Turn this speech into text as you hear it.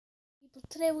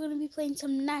today we're going to be playing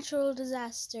some Natural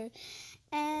Disaster.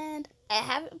 And I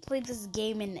haven't played this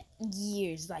game in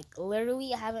years. Like,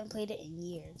 literally, I haven't played it in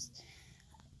years.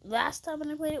 Last time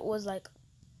when I played it was, like,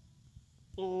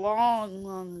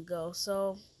 long ago.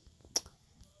 So,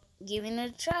 giving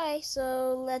it a try.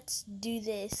 So, let's do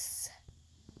this.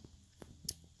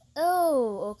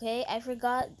 Oh, okay. I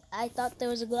forgot. I thought there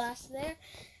was a glass there.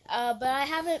 But I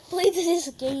haven't played this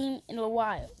game in a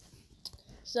while.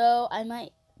 So, I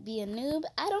might be a noob.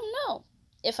 I don't know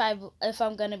if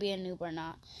I'm gonna be a noob or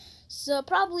not. So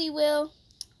probably will,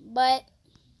 but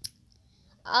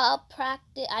I'll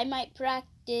practice. I might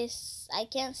practice. I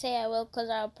can't say I will because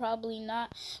I'll probably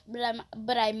not.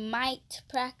 But I might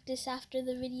practice after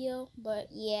the video. But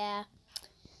yeah.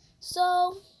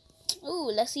 So,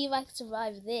 let's see if I can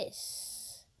survive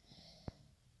this.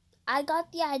 I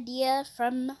got the idea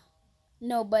from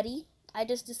nobody. I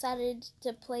just decided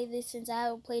to play this since I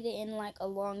haven't played it in like a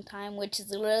long time, which is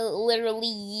literally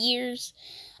years.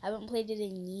 I haven't played it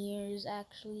in years,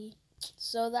 actually.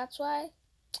 So that's why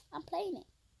I'm playing it.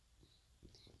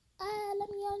 Let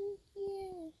me on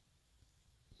here.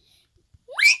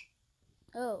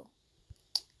 Oh.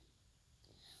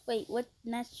 Wait, what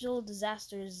natural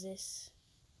disaster is this?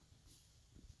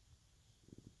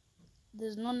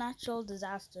 There's no natural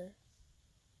disaster.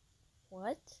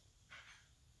 What?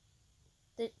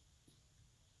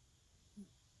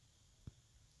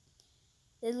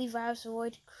 Deadly virus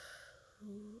avoid.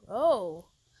 Oh,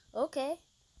 okay.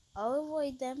 I'll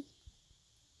avoid them.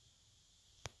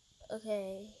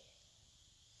 Okay.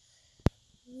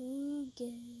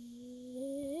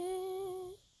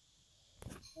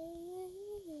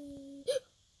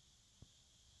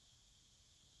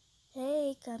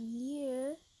 Hey, come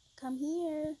here. Come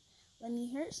here. Let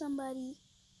me hurt somebody.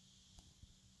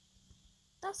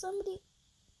 That's somebody.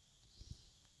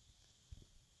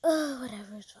 Oh,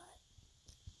 whatever, it's fine.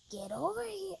 Get over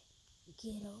here.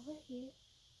 Get over here.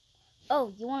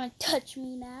 Oh, you want to touch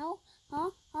me now? Huh?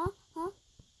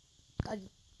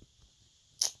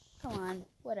 Come on,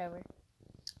 whatever.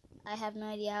 I have no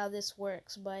idea how this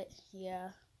works, but yeah.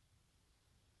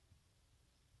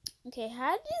 Okay,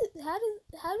 how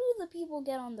do the people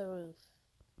get on the roof?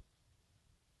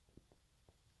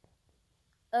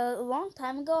 A long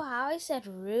time ago, how I said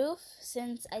roof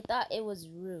since I thought it was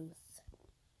Ruth.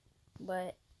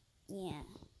 But yeah.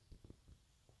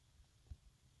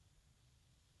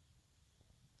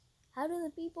 How do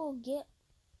the people get?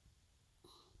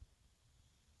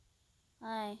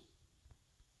 Hi.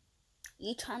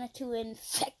 You trying to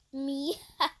infect me?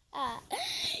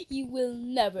 You will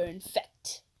never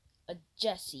infect a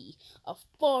Jesse, a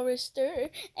Forester,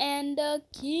 and a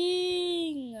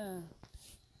King.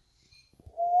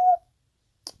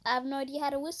 I have no idea how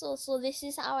to whistle, so this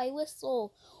is how I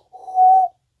whistle.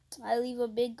 I leave a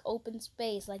big open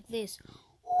space like this.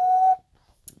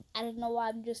 I don't know why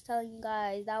I'm just telling you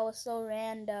guys. That was so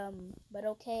random, but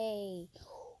okay.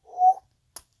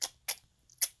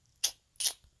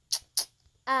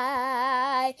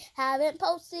 I haven't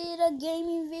posted a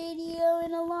gaming video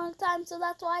in a long time, so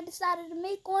that's why I decided to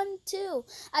make one too.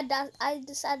 I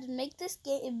decided to make this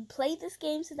game, play this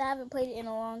game since I haven't played it in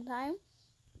a long time,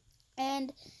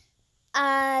 and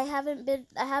I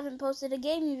haven't posted a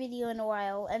gaming video in a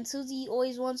while. And Susie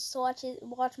always wants to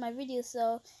watch my videos,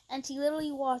 so and she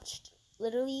literally watched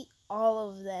all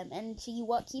of them, and she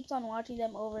keeps on watching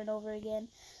them over and over again.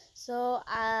 So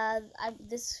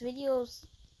this video's.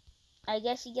 I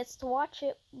guess she gets to watch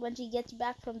it when she gets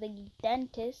back from the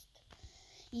dentist.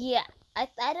 Yeah, I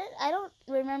don't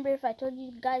remember if I told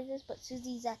you guys this, but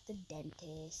Susie's at the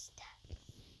dentist.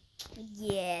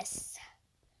 Yes.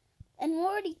 And we're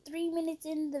already 3 minutes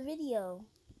in the video.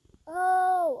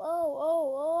 Oh.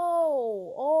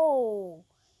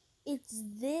 It's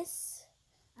this.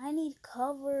 I need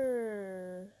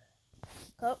cover.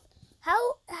 How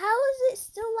is it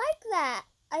still like that?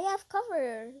 I have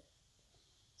cover.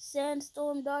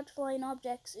 Sandstorm, dodge flying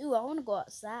objects. Ooh, I want to go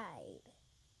outside.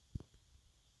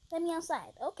 Let me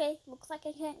outside. Okay, looks like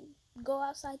I can't go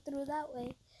outside through that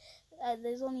way.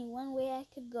 There's only one way I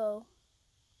could go.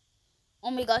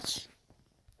 Oh my gosh.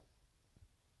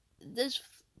 Okay,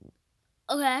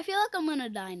 I feel like I'm gonna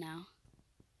die now.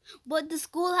 But the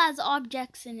school has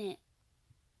objects in it.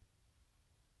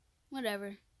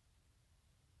 Whatever.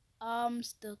 I'm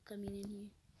still coming in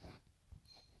here.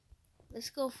 Let's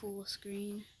go full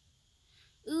screen.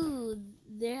 Ooh,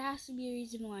 there has to be a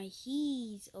reason why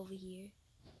he's over here.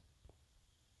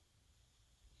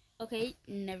 Okay,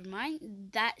 never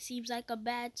mind. That seems like a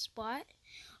bad spot.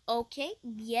 Okay,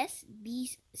 yes,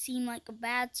 these seem like a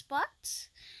bad spot.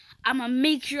 I'm gonna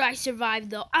make sure I survive,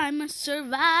 though. I'm a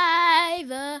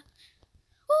survivor.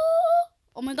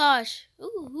 Oh my gosh.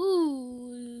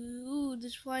 Ooh,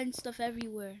 there's flying stuff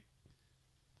everywhere.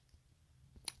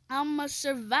 I'm a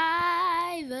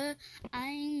survivor. I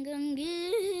ain't gonna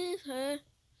give her.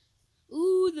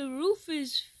 Ooh, the roof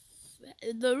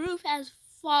has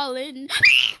fallen.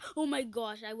 Oh my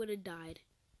gosh, I would have died.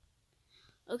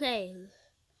 Okay,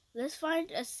 let's find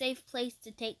a safe place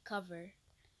to take cover.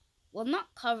 Well,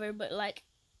 not cover, but like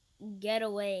get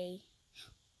away.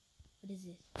 What is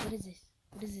this? What is this?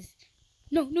 What is this?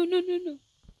 No.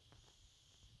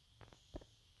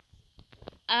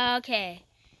 Okay.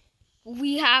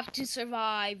 We have to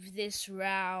survive this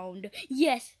round.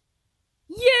 Yes.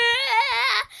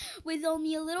 Yeah! With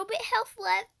only a little bit health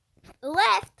left,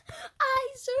 I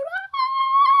survived.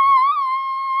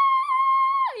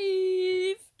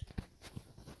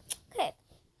 Okay.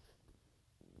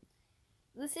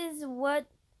 This is what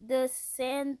the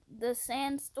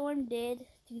sandstorm did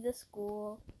to the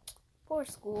school. Poor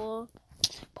school.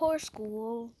 Poor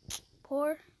school.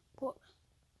 Poor.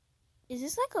 Is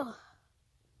this like a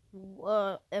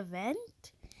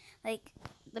event? Like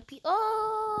the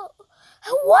oh,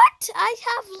 what? I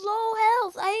have low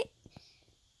health.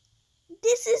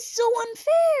 This is so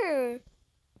unfair.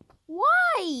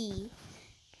 Why?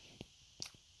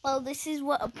 Well, this is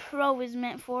what a pro is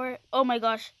meant for. Oh my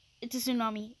gosh, it's a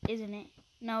tsunami, isn't it?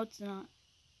 No, it's not.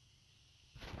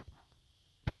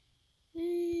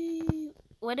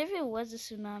 What if it was a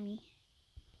tsunami?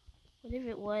 What if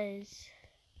it was?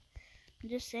 I'm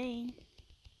just saying.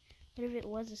 What if it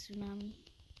was a tsunami?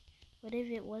 What if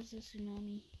it was a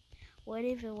tsunami? What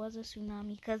if it was a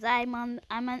tsunami? Cause I'm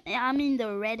in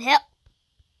the red health.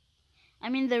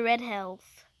 I'm in the red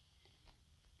health.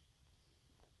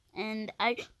 And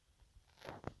I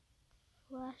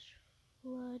flash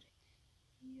flood.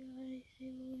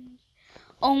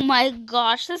 Oh my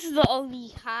gosh, this is the only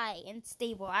high and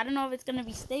stable. I don't know if it's gonna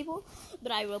be stable,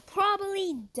 but I will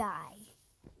probably die.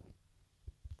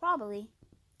 Probably,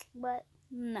 but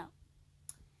no.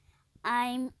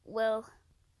 I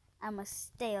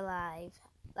must stay alive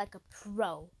like a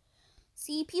pro.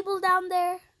 See, people down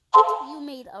there, you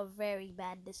made a very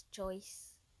bad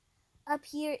choice. Up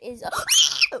here is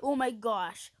oh my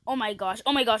gosh. Okay,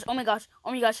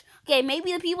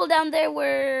 maybe the people down there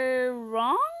were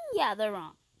wrong? Yeah, they're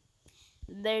wrong.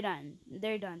 They're done,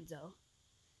 though.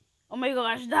 Oh my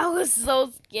gosh, that was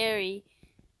so scary.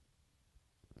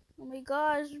 Oh my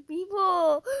gosh,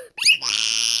 people.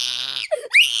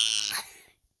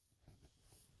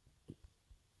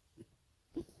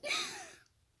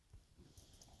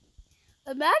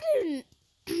 Imagine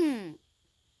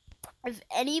if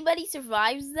anybody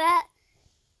survives that,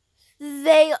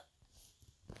 they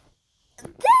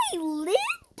lived?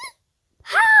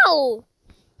 How?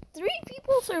 3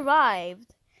 people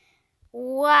survived.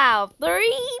 Wow,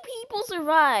 3 people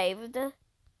survived.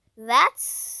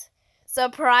 That's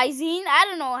surprising. I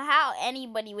don't know how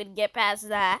anybody would get past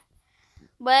that.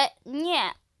 But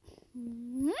yeah.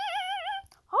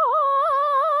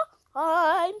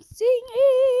 I'm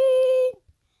singing.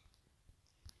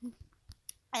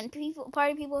 And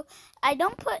party people, I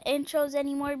don't put intros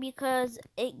anymore because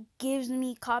it gives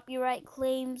me copyright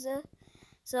claims.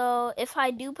 So if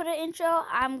I do put an intro,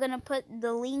 I'm gonna put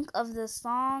the link of the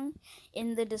song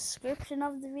in the description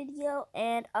of the video,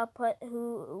 and I'll put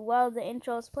while the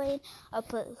intro is playing, I'll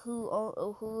put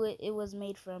who it was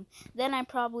made from. Then I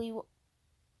probably,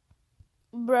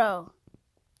 bro,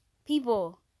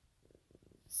 people,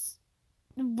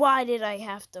 why did I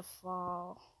have to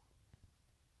fall?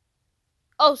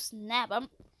 Oh snap!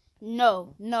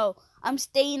 No, I'm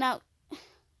staying out.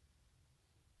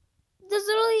 There's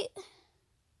literally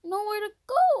nowhere to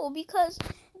go because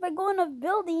if I go in a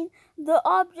building, the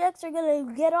objects are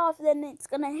gonna get off, then it's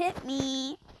gonna hit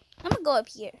me. I'm gonna go up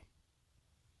here.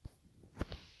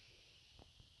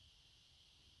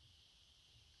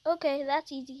 Okay,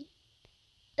 that's easy.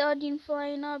 Dodging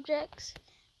flying objects.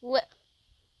 What?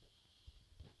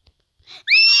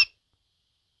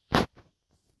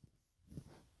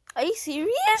 Are you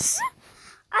serious?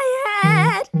 I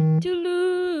had to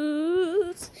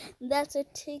lose. That's a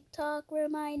TikTok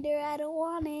reminder. I don't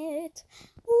want it.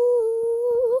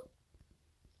 Ooh.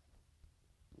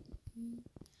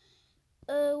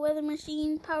 Weather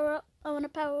machine, power up. I want to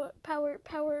power up. I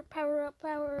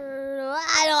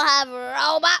don't have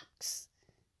Robux.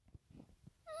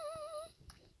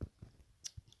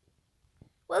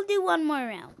 We'll do one more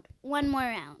round. One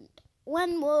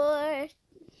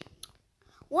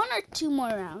or 2 more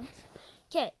rounds.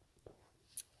 Okay.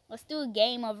 Let's do a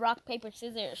game of rock, paper,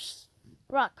 scissors.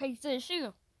 Rock, paper, scissors,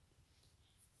 shoot.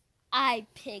 I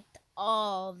picked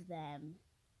all of them.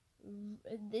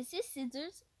 This is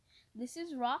scissors. This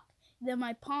is rock. then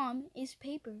my palm is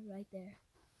paper right there.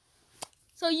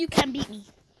 So you can beat me.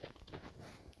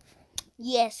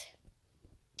 Yes.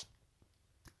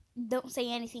 Don't say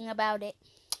anything about it.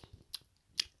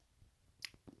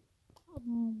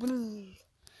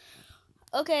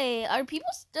 Okay, are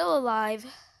people still alive?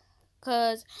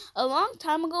 Because a long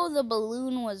time ago, the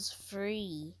balloon was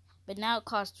free, but now it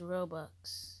costs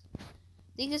Robux. I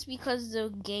think it's because the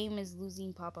game is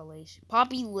losing population.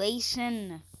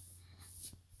 Population.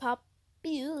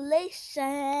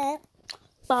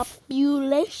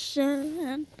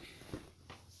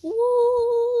 Woo,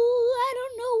 I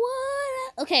don't know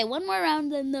what. Okay, one more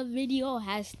round, then the video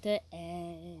has to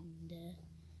end.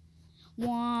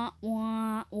 Wah,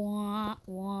 wah, wah,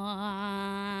 wah.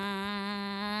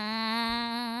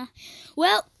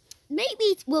 Well,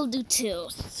 maybe we'll do 2,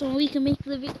 so we can make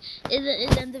the video.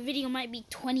 Then the video might be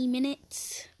 20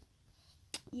 minutes.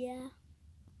 Yeah.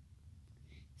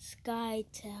 Sky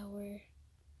Tower.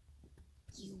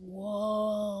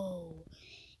 Whoa.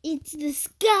 It's the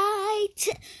Sky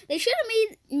They should have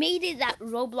made it that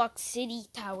Roblox City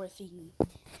Tower thingy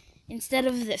instead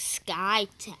of the Sky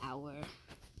Tower.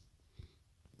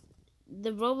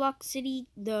 The Roblox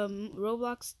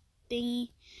thingy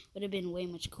would have been way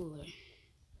much cooler.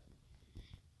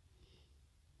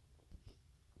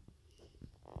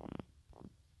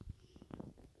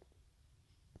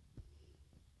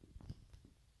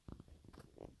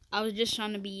 I was just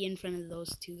trying to be in front of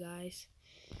those 2 guys.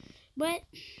 But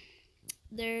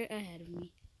they're ahead of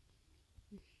me.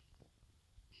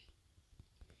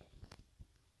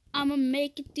 I'ma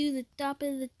make it to the top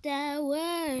of the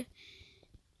tower.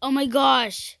 Oh my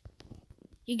gosh.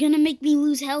 You're gonna make me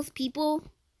lose health, people.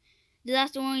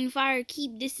 Disaster warning fire.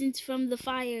 Keep distance from the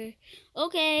fire.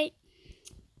 Okay.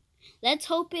 Let's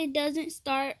hope it doesn't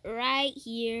start right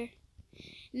here.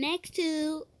 Next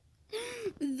to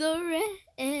the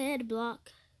red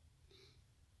block.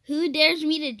 Who dares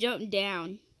me to jump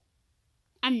down?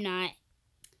 I'm not.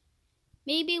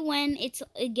 Maybe when it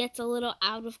gets a little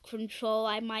out of control,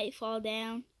 I might fall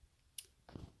down.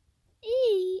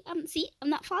 See, I'm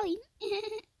not falling.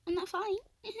 I'm not falling.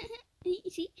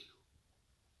 See,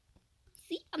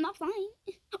 I'm not flying.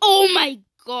 Oh my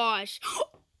gosh!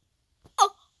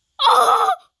 Oh, oh!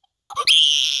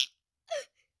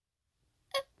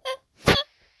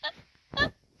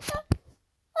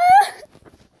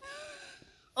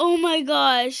 Oh my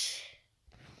gosh.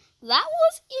 That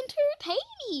was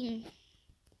entertaining.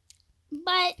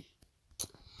 But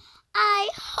I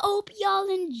hope y'all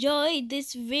enjoyed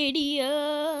this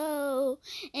video.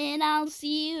 And I'll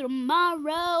see you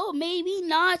tomorrow. Maybe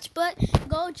not, but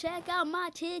go check out my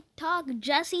TikTok,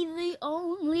 Jesse the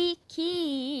Only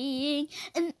King.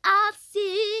 And I'll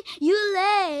see you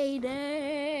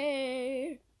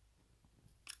later.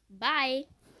 Bye.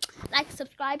 Like,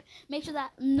 subscribe, make sure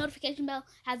that notification bell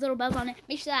has little bells on it,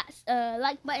 make sure that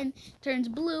like button turns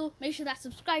blue, make sure that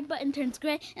subscribe button turns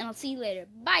gray, and I'll see you later.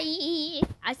 Bye.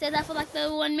 I said that for like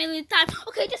the 1 millionth time.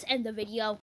 Okay, just end the video.